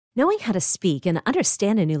Knowing how to speak and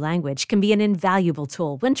understand a new language can be an invaluable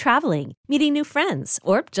tool when traveling, meeting new friends,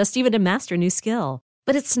 or just even to master a new skill.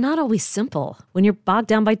 But it's not always simple when you're bogged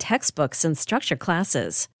down by textbooks and structured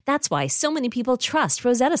classes. That's why so many people trust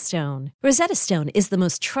Rosetta Stone. Rosetta Stone is the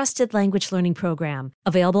most trusted language learning program,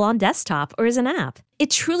 available on desktop or as an app. It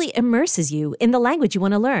truly immerses you in the language you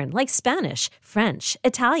want to learn, like Spanish, French,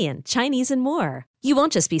 Italian, Chinese, and more. You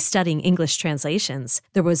won't just be studying English translations.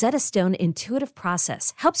 The Rosetta Stone intuitive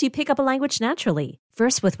process helps you pick up a language naturally,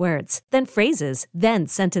 first with words, then phrases, then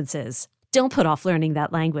sentences. Don't put off learning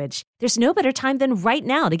that language. There's no better time than right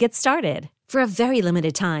now to get started. For a very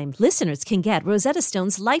limited time, listeners can get Rosetta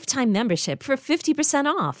Stone's lifetime membership for 50%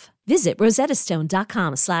 off. Visit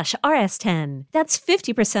rosettastone.com/rs10. That's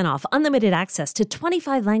 50% off unlimited access to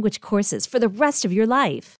 25 language courses for the rest of your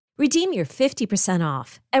life. Redeem your 50%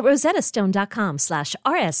 off at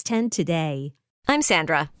rosettastone.com/rs10 today. I'm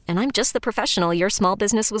Sandra, and I'm just the professional your small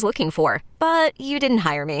business was looking for. But you didn't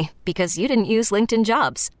hire me because you didn't use LinkedIn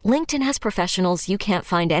Jobs. LinkedIn has professionals you can't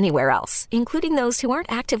find anywhere else, including those who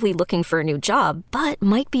aren't actively looking for a new job, but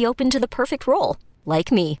might be open to the perfect role,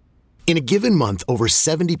 like me. In a given month, over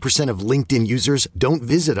 70% of LinkedIn users don't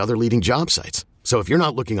visit other leading job sites. So if you're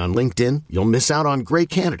not looking on LinkedIn, you'll miss out on great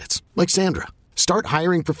candidates like Sandra. Start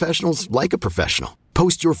hiring professionals like a professional.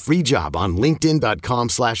 Post your free job on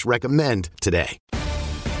linkedin.com/recommend today.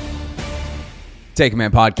 Take a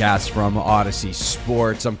Man podcast from Odyssey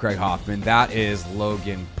Sports. I'm Craig Hoffman. That is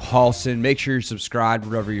Logan Paulson. Make sure you're subscribed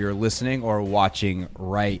wherever you're listening or watching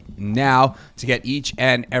right now to get each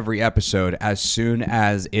and every episode as soon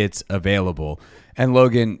as it's available. And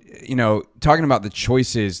Logan, you know, talking about the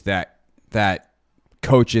choices that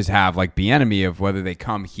coaches have, like Bieniemy, of whether they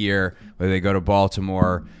come here, whether they go to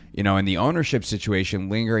Baltimore, you know, and the ownership situation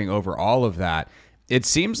lingering over all of that. It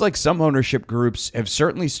seems like some ownership groups have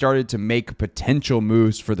certainly started to make potential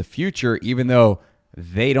moves for the future, even though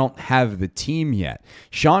they don't have the team yet.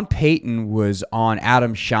 Sean Payton was on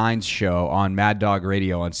Adam Schein's show on Mad Dog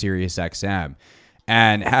Radio on Sirius XM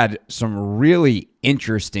and had some really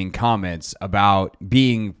interesting comments about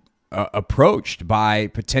being approached by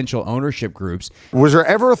potential ownership groups. Was there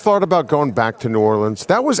ever a thought about going back to New Orleans?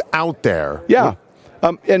 That was out there. Yeah.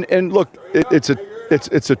 And look, it's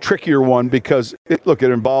a trickier one because it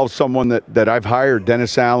involves someone that I've hired,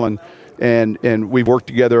 Dennis Allen, and we've worked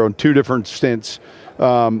together on two different stints.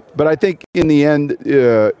 But I think in the end,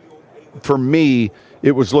 for me,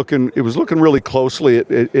 it was looking really closely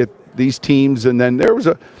at these teams, and then there was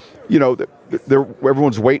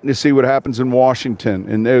everyone's waiting to see what happens in Washington,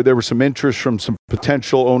 and there was some interest from some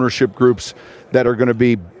potential ownership groups that are going to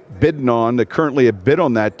be bidding on, that currently have bid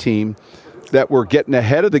on that team, that were getting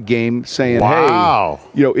ahead of the game, saying, wow,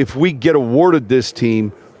 hey, if we get awarded this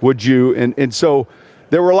team, would you? And so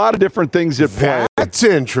there were a lot of different things at play. That's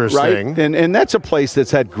interesting. Right? And that's a place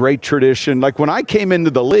that's had great tradition. Like when I came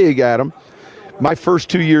into the league, Adam, my first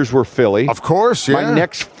 2 years were Philly. Of course, yeah. My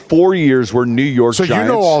next 4 years were New York Giants. So you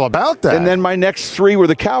know all about that. And then my next 3 were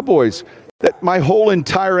the Cowboys. That my whole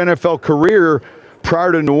entire NFL career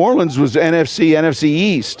prior to New Orleans was NFC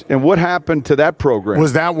East. And what happened to that program?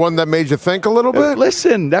 Was that one that made you think a little bit?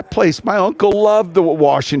 Listen, that place, my uncle loved the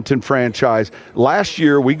Washington franchise. Last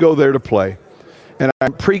year, we go there to play. And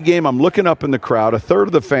pregame, I'm looking up in the crowd. A third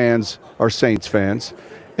of the fans are Saints fans.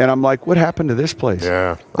 And I'm like, what happened to this place?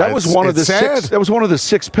 Yeah. That was one of the six. That was one of the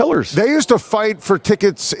 6 pillars. They used to fight for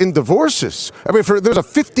tickets in divorces. I mean, there's a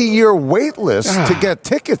 50-year wait list to get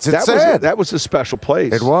tickets. That was a special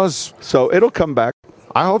place. It was. So it'll come back.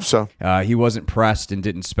 I hope so. He wasn't pressed and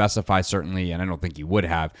didn't specify, certainly, and I don't think he would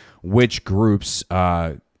have, which groups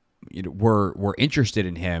were interested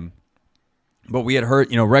in him. But we had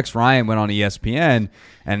heard, Rex Ryan went on ESPN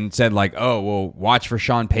and said, like, oh, well, watch for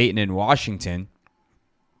Sean Payton in Washington.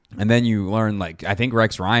 And then you learn, I think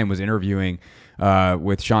Rex Ryan was interviewing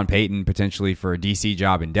with Sean Payton potentially for a DC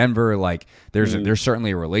job in Denver. There's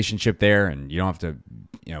certainly a relationship there, and you don't have to,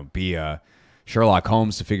 be Sherlock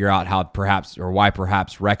Holmes to figure out why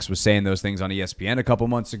perhaps Rex was saying those things on ESPN a couple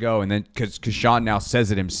months ago. And then because Sean now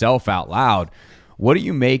says it himself out loud. What do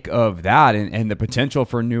you make of that and the potential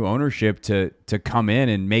for new ownership to come in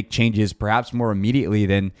and make changes perhaps more immediately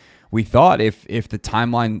than we thought if the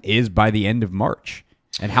timeline is by the end of March?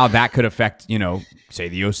 And how that could affect, say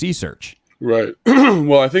the OC search. Right.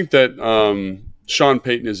 Well, I think that Sean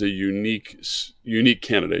Payton is a unique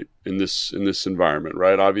candidate in this environment,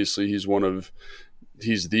 right? Obviously, he's one of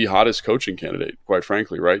he's the hottest coaching candidate, quite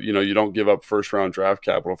frankly, right? You know, you don't give up first round draft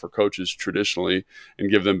capital for coaches traditionally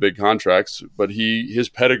and give them big contracts, but his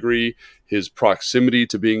pedigree, his proximity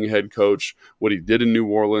to being head coach, what he did in New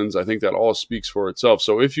Orleans, I think that all speaks for itself.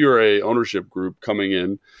 So if you're a ownership group coming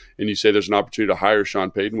in and you say there's an opportunity to hire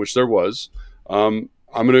Sean Payton, which there was, I'm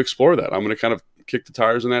going to explore that. I'm going to kind of kick the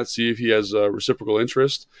tires on that, see if he has reciprocal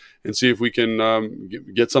interest, and see if we can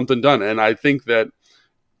get something done. And I think that,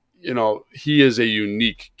 you know, he is a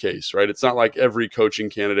unique case, right? It's not like every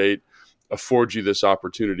coaching candidate affords you this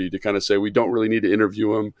opportunity to kind of say, we don't really need to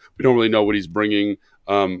interview him. We don't really know what he's bringing.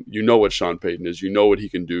 You know what Sean Payton is. You know what he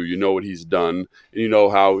can do. You know what he's done. And you know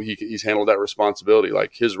how he's handled that responsibility.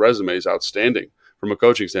 Like, his resume is outstanding from a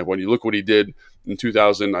coaching standpoint. You look what he did in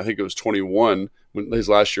 2000, I think it was 21, when his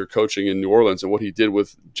last year coaching in New Orleans, and what he did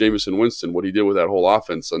with Jameson Winston, what he did with that whole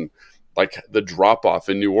offense, and like the drop off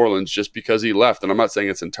in New Orleans just because he left. And I'm not saying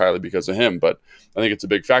it's entirely because of him, but I think it's a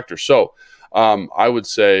big factor. So I would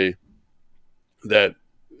say that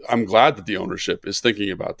I'm glad that the ownership is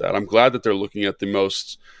thinking about that. I'm glad that they're looking at the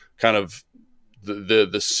most kind of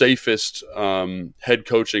the safest head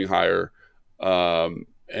coaching hire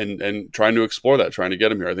and trying to explore that, trying to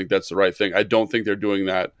get him here. I think that's the right thing. I don't think they're doing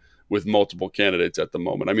that with multiple candidates at the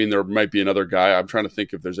moment. I mean, there might be another guy. I'm trying to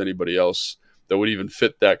think if there's anybody else that would even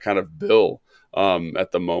fit that kind of bill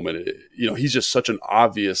at the moment. You know, he's just such an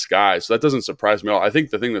obvious guy. So that doesn't surprise me at all. I think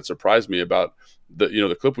the thing that surprised me about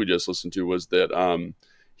the clip we just listened to was that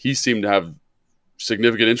he seemed to have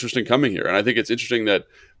significant interest in coming here. And I think it's interesting that,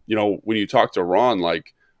 you know, when you talk to Ron,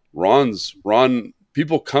 like Ron,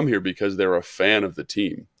 people come here because they're a fan of the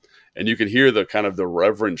team. And you can hear the kind of the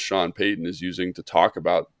reverence Sean Payton is using to talk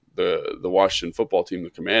about the Washington football team, the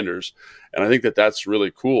Commanders. And I think that that's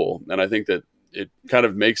really cool. And I think that it kind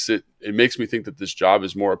of makes me think that this job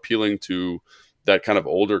is more appealing to that kind of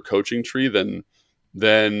older coaching tree than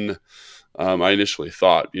I initially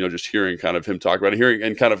thought, you know, just hearing kind of him talk about it, hearing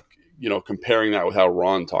and kind of, you know, comparing that with how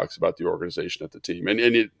Ron talks about the organization at the team.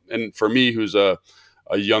 And for me, who's a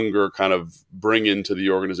younger kind of bring into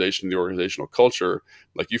the organization, the organizational culture,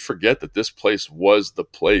 like, you forget that this place was the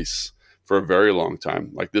place for a very long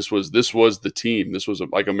time. Like, this was the team. This was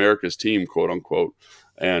like America's team, quote unquote.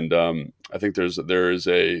 And I think there's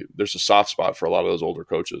a soft spot for a lot of those older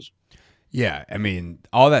coaches. Yeah, I mean,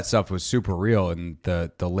 all that stuff was super real in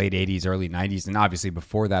the late 80s, early 90s, and obviously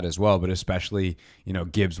before that as well, but especially, you know,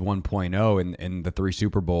 Gibbs 1.0 and the 3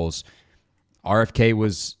 Super Bowls. RFK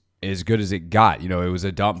was as good as it got. You know, it was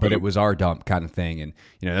a dump, but it was our dump kind of thing. And,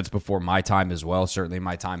 you know, that's before my time as well, certainly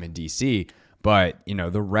my time in D.C., but, you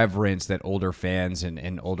know, the reverence that older fans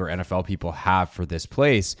and older NFL people have for this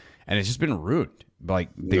place, and it's just been ruined. Like,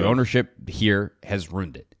 the ownership here has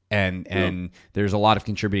ruined it. And there's a lot of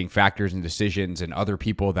contributing factors and decisions and other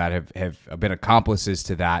people that have been accomplices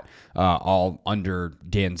to that, all under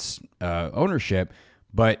Dan's ownership.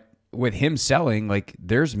 But with him selling, like,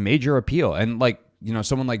 there's major appeal. And, like, you know,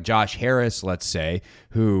 someone like Josh Harris, let's say,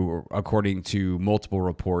 who, according to multiple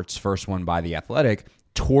reports, first one by The Athletic,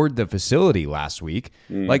 toured the facility last week.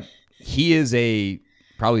 Like, he is a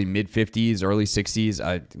probably mid-50s, early 60s.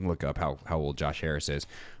 I look up how old Josh Harris is.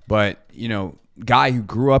 But, you know, guy who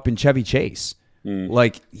grew up in Chevy Chase.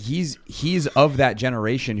 Like, he's of that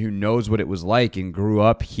generation who knows what it was like and grew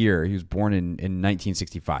up here. He was born in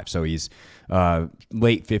 1965, so he's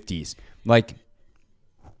late 50s. Like,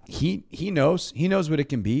 he knows what it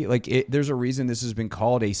can be. Like, there's a reason this has been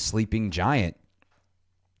called a sleeping giant.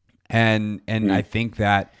 And I think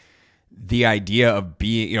that the idea of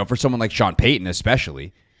being, you know, for someone like Sean Payton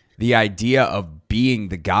especially, the idea of being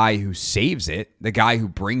the guy who saves it, the guy who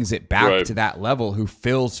brings it back to that level, who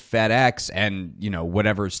fills FedEx and, you know,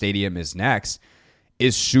 whatever stadium is next,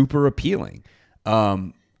 is super appealing.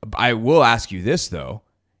 I will ask you this, though.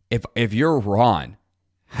 If you're Ron,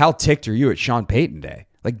 how ticked are you at Sean Payton Day?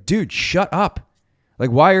 Like, dude, shut up.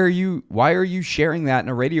 Like, why are you sharing that in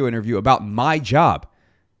a radio interview about my job?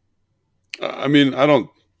 I mean, I don't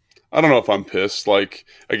know if I'm pissed. Like,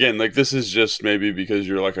 again, like, this is just maybe because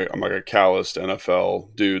I'm like a calloused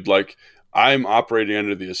NFL dude. Like, I'm operating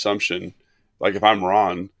under the assumption, like, if I'm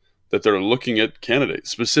Ron, that they're looking at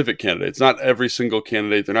specific candidates, not every single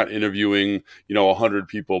candidate. They're not interviewing, you know, 100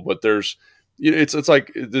 people, but there's, you know, it's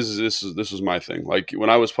like, this is my thing. Like, when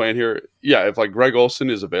I was playing here, yeah, if like Greg Olsen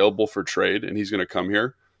is available for trade and he's going to come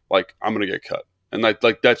here, like, I'm going to get cut. And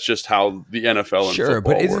like that's just how the NFL and sure,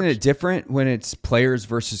 but isn't works. it different when it's players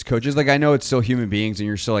versus coaches? Like, I know it's still human beings, and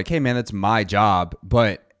you're still like, hey man, that's my job.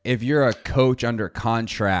 But if you're a coach under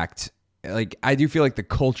contract like I do feel like the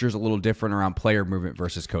culture is a little different around player movement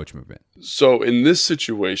versus coach movement. So in this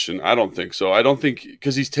situation, I don't think so. I don't think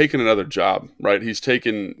because he's taken another job, right? He's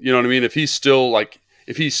taken, you know what I mean? If he's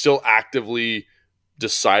still actively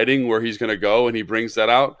deciding where he's going to go and he brings that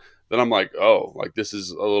out, then I'm like, oh, like this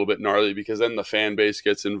is a little bit gnarly because then the fan base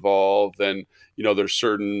gets involved. Then, there's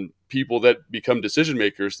certain people that become decision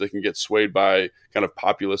makers that can get swayed by kind of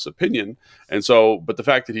populist opinion. And so, but the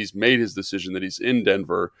fact that he's made his decision, that he's in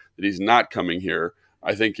Denver, that he's not coming here,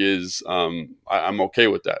 I think is, I'm okay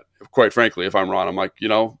with that. Quite frankly, if I'm Ron, I'm like,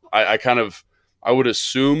 I would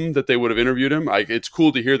assume that they would have interviewed him. It's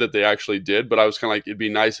cool to hear that they actually did, but I was kind of like, it'd be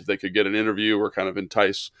nice if they could get an interview or kind of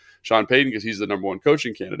entice Sean Payton because he's the number one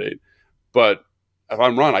coaching candidate. But if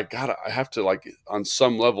I'm Ron, I have to like on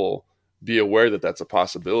some level be aware that that's a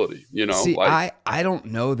possibility. See, I don't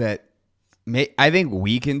know that. I think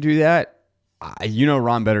we can do that.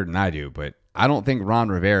 Ron better than I do, but I don't think Ron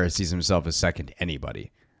Rivera sees himself as second to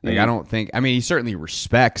anybody. Like I don't think. I mean, he certainly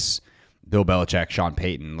respects Bill Belichick, Sean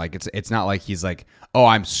Payton. Like it's not like he's like, oh,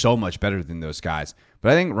 I'm so much better than those guys.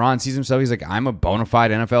 But I think Ron sees himself. He's like, I'm a bona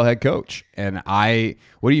fide NFL head coach, and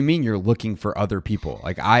what do you mean you're looking for other people?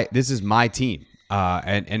 Like this is my team,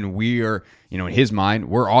 and we are, in his mind,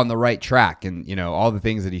 we're on the right track, and all the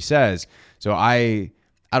things that he says. So I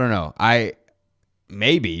don't know. But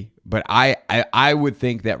I would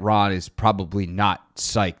think that Ron is probably not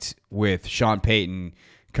psyched with Sean Payton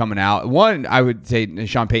coming out. One, I would say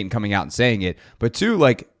Sean Payton coming out and saying it, but two,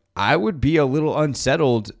 like I would be a little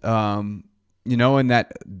unsettled, in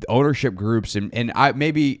that ownership groups and I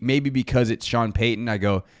maybe because it's Sean Payton, I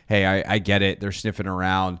go, hey, I get it. They're sniffing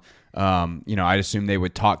around. I'd assume they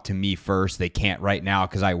would talk to me first. They can't right now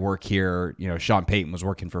because I work here. Sean Payton was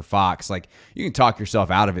working for Fox. Like you can talk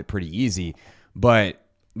yourself out of it pretty easy, but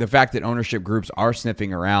the fact that ownership groups are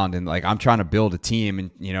sniffing around and like I'm trying to build a team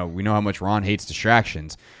and we know how much Ron hates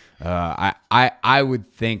distractions. I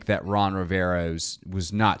would think that Ron Rivera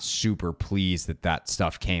was not super pleased that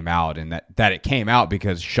stuff came out and that it came out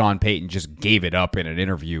because Sean Payton just gave it up in an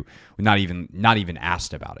interview, not even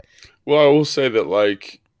asked about it. Well, I will say that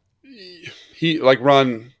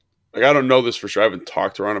Ron, I don't know this for sure. I haven't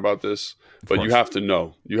talked to Ron about this, but you have to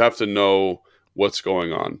know. You have to know what's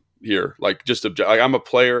going on here. Like I'm a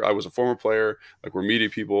player. I was a former player. Like we're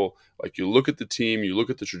media people. Like you look at the team, you look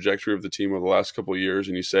at the trajectory of the team over the last couple of years,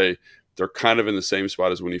 and you say they're kind of in the same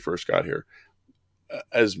spot as when he first got here.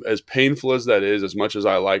 As painful as that is, as much as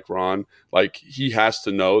I like Ron, like he has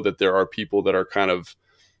to know that there are people that are kind of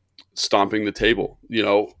stomping the table.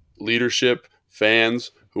 Leadership, fans,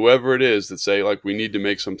 whoever it is that say like we need to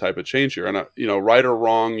make some type of change here. And right or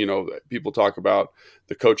wrong, people talk about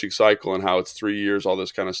the coaching cycle and how it's 3 years, all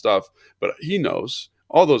this kind of stuff. But he knows,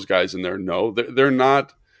 all those guys in there know they're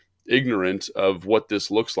not ignorant of what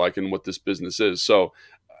this looks like and what this business is. So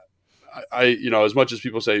I as much as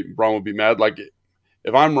people say Ron would be mad, like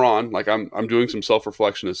if I'm Ron, like I'm doing some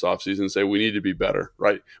self-reflection this offseason and say we need to be better,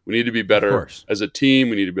 right? We need to be better as a team.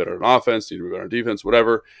 We need to be better on offense, need to be better on defense,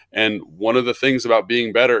 whatever. And one of the things about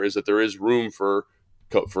being better is that there is room for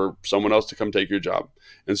someone else to come take your job.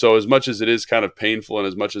 And so as much as it is kind of painful and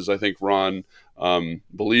as much as I think Ron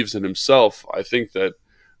believes in himself, I think that,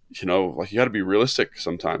 you got to be realistic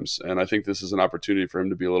sometimes. And I think this is an opportunity for him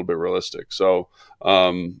to be a little bit realistic. So,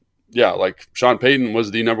 like Sean Payton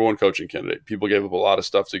was the number one coaching candidate. People gave up a lot of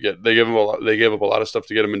stuff to get. They gave up a lot of stuff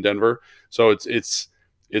to get him in Denver. So it's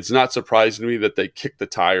not surprising to me that they kicked the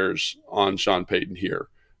tires on Sean Payton here.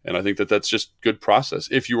 And I think that that's just good process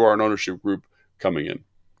if you are an ownership group coming in.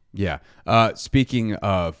 Yeah. Speaking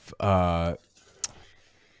of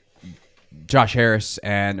Josh Harris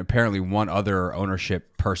and apparently one other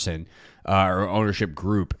ownership person or ownership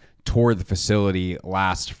group toured the facility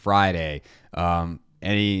last Friday. That's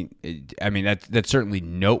certainly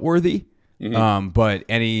noteworthy. Mm-hmm. But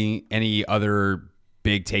any other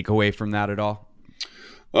big takeaway from that at all?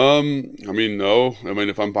 No.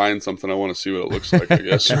 If I'm buying something, I want to see what it looks like, I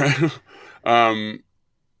guess. Right? I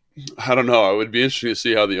don't know. It would be interesting to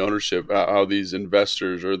see how the ownership, how these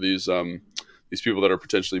investors or these people that are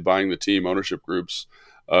potentially buying the team, ownership groups,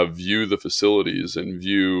 view the facilities and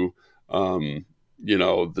view, the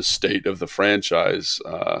state of the franchise.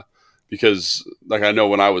 Because like I know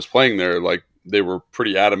when I was playing there, like they were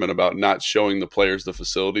pretty adamant about not showing the players the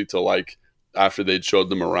facility till like after they'd showed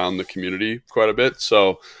them around the community quite a bit.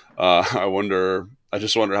 So I wonder I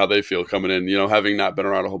just wonder how they feel coming in, having not been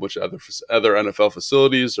around a whole bunch of other NFL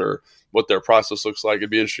facilities or what their process looks like. It'd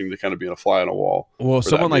be interesting to kind of be a fly on a wall. Well,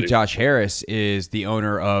 someone like Josh Harris is the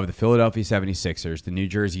owner of the Philadelphia 76ers, the New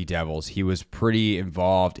Jersey Devils. He was pretty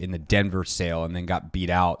involved in the Denver sale and then got beat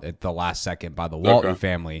out at the last second by the Walton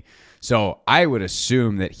family. So I would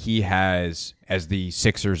assume that he has, as the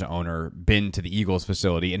Sixers owner, been to the Eagles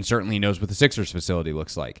facility and certainly knows what the Sixers facility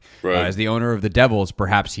looks like. Right. As the owner of the Devils,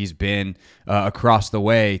 perhaps he's been across the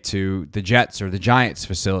way to the Jets or the Giants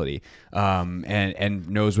facility and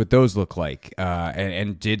knows what those look like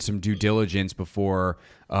and did some due diligence before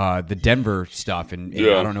the Denver stuff. And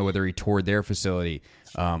I don't know whether he toured their facility.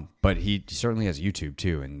 But he certainly has YouTube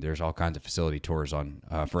too, and there's all kinds of facility tours on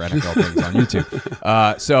for NFL things on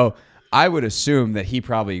YouTube. So I would assume that he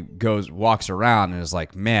probably walks around and is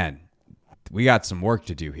like, "Man, we got some work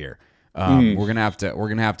to do here. We're gonna have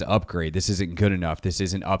to upgrade. This isn't good enough. This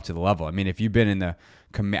isn't up to the level." I mean, if you've been in the,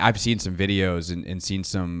 I've seen some videos and seen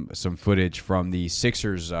some footage from the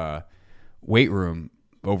Sixers weight room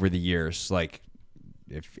over the years, like.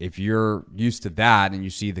 If you're used to that and you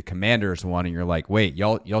see the Commanders one and you're like, wait,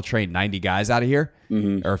 y'all train 90 guys out of here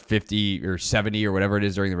or 50 or 70 or whatever it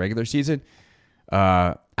is during the regular season,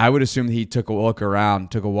 I would assume that he took a look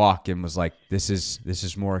around, took a walk, and was like, this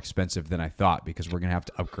is more expensive than I thought because we're going to have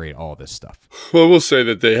to upgrade all this stuff. Well, we'll say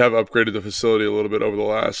that they have upgraded the facility a little bit over the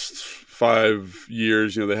last 5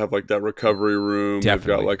 years. They have like that recovery room.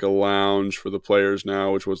 Definitely. They've got like a lounge for the players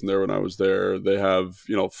now, which wasn't there when I was there. They have,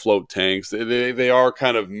 float tanks. They are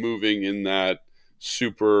kind of moving in that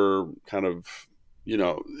super kind of,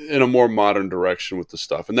 in a more modern direction with the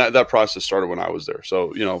stuff. And that process started when I was there.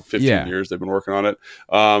 So, 15 years they've been working on it.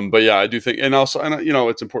 But yeah, I do think, and also,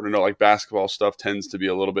 it's important to know, like, basketball stuff tends to be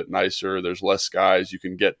a little bit nicer. There's less guys. You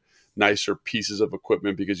can get nicer pieces of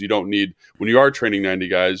equipment because you don't need, when you are training 90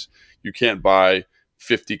 guys, you can't buy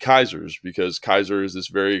 50 Kaisers because Kaiser is this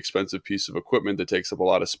very expensive piece of equipment that takes up a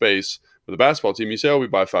lot of space. With a basketball team, you say, we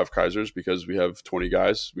buy 5 Kaisers because we have 20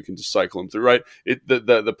 guys. We can just cycle them through, right?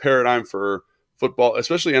 The paradigm for football,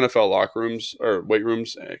 especially NFL locker rooms or weight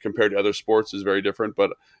rooms compared to other sports is very different.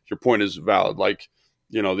 But your point is valid. Like,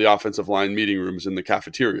 the offensive line meeting rooms in the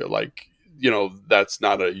cafeteria, like, that's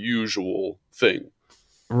not a usual thing.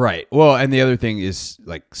 Right. Well, and the other thing is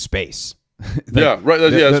like space. Yeah, right.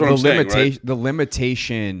 That's what I'm saying. Right? The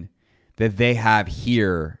limitation that they have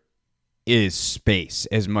here is space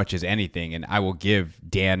as much as anything. And I will give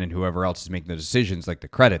Dan and whoever else is making the decisions like the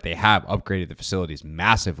credit. They have upgraded the facilities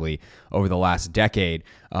massively over the last decade.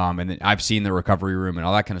 And then I've seen the recovery room and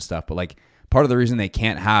all that kind of stuff. But like part of the reason they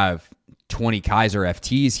can't have 20 Kaiser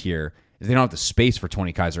FTs here is they don't have the space for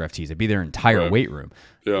 20 Kaiser FTs. It'd be their entire weight room.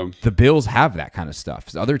 Yeah. The Bills have that kind of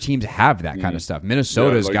stuff. Other teams have that kind of stuff.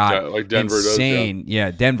 Minnesota's got like Denver insane.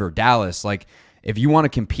 Does, Denver, Dallas. Like if you want to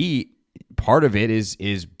compete, part of it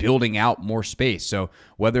is building out more space. So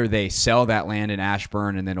whether they sell that land in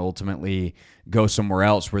Ashburn and then ultimately go somewhere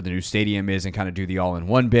else where the new stadium is and kind of do the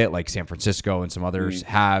all-in-one bit like San Francisco and some others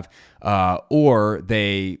have, or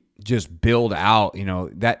they just build out,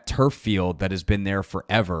 that turf field that has been there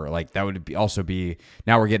forever. Like that would also be,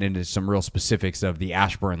 now we're getting into some real specifics of the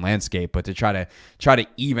Ashburn landscape, but to try to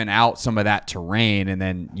even out some of that terrain and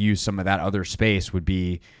then use some of that other space would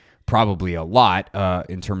be probably a lot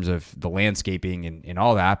in terms of the landscaping and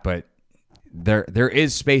all that. But there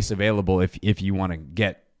is space available if you want to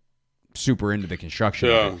get super into the construction.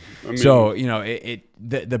 Yeah, I mean, so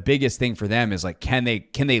the biggest thing for them is like, can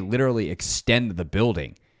they literally extend the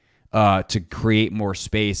building to create more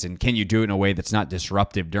space, and can you do it in a way that's not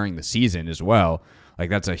disruptive during the season as well? Like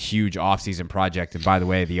that's a huge off-season project. And by the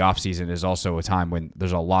way, the off-season is also a time when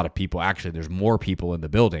there's a lot of people. Actually, there's more people in the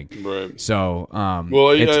building. Right. So,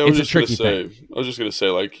 it's a tricky thing. I was just going to say,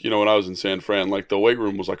 like, when I was in San Fran, like the weight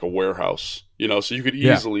room was like a warehouse, so you could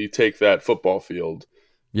easily take that football field.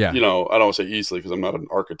 Yeah. I don't want to say easily because I'm not an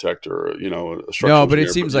architect or, a structural No, but engineer,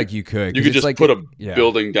 it seems like you could. You could just like put a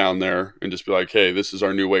building down there and just be like, hey, this is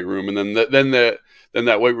our new weight room. And then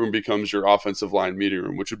that weight room becomes your offensive line meeting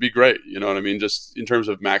room, which would be great. You know what I mean? Just in terms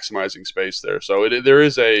of maximizing space there. So there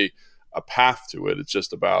is a path to it. It's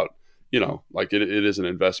just about, like it is an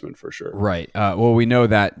investment for sure. Right. Well, we know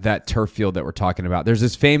that turf field that we're talking about. There's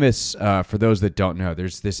this famous, for those that don't know,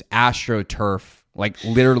 there's this AstroTurf, like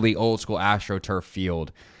literally old school AstroTurf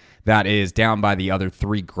field that is down by the other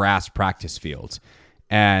 3 grass practice fields.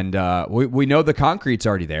 And we know the concrete's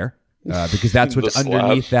already there because that's what's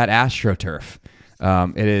underneath that AstroTurf.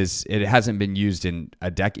 It hasn't been used in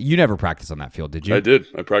a decade. You never practiced on that field, did you? I did.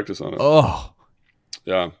 I practiced on it. Oh.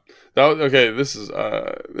 Yeah. This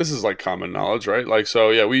is like common knowledge, right? Like, so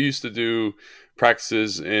yeah, we used to do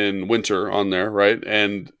practices in winter on there, right?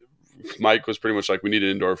 And Mike was pretty much like, we need an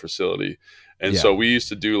indoor facility. And so we used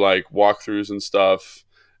to do like walkthroughs and stuff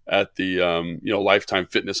at the, Lifetime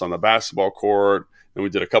Fitness on the basketball court. And we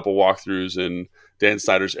did a couple walkthroughs in Dan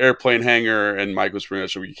Snyder's airplane hangar. And Mike was pretty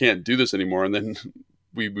much like, we can't do this anymore. And then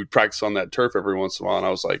we would practice on that turf every once in a while. And I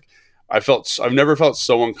was like, I've never felt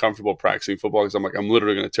so uncomfortable practicing football, because I'm like, I'm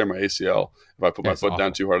literally going to tear my ACL if I put my foot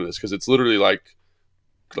down too hard on this, because it's literally like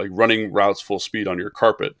running routes full speed on your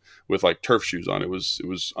carpet with like turf shoes on. It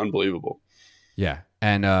was unbelievable. Yeah.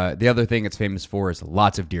 And the other thing it's famous for is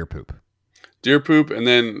lots of deer poop. Deer poop. And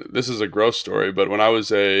then this is a gross story, but when I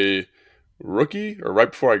was a rookie, or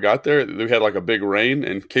right before I got there, we had like a big rain,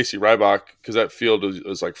 and Casey Rybach, because that field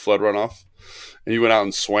was like flood runoff, and he went out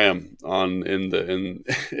and swam in the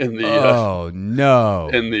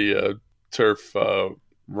turf flood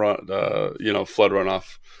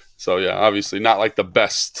runoff. So yeah, obviously not like the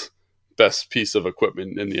best piece of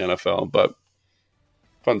equipment in the NFL, but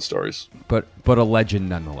fun stories. But a legend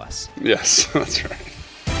nonetheless. Yes, that's right.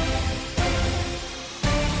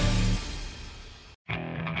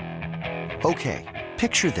 Okay,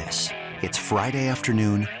 picture this. It's Friday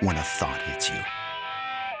afternoon when a thought hits you.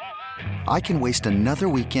 I can waste another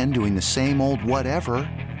weekend doing the same old whatever,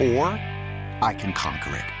 or I can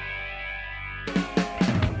conquer it.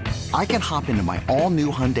 I can hop into my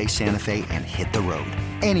all-new Hyundai Santa Fe and hit the road.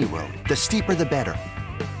 Any road. The steeper, the better.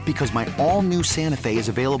 Because my all-new Santa Fe is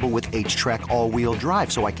available with H-Track all-wheel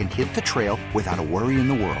drive, so I can hit the trail without a worry in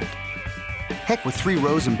the world. Heck, with 3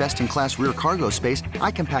 rows and best-in-class rear cargo space, I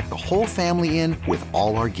can pack the whole family in with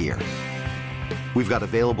all our gear. We've got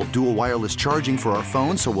available dual wireless charging for our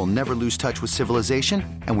phones, so we'll never lose touch with civilization,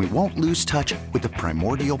 and we won't lose touch with the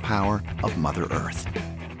primordial power of Mother Earth.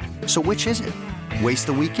 So which is it? Waste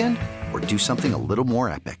the weekend or do something a little more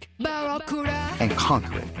epic? And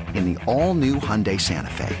conquer it in the all-new Hyundai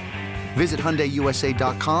Santa Fe. Visit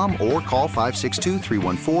HyundaiUSA.com or call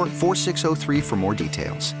 562-314-4603 for more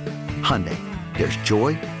details. Hyundai, there's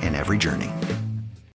joy in every journey.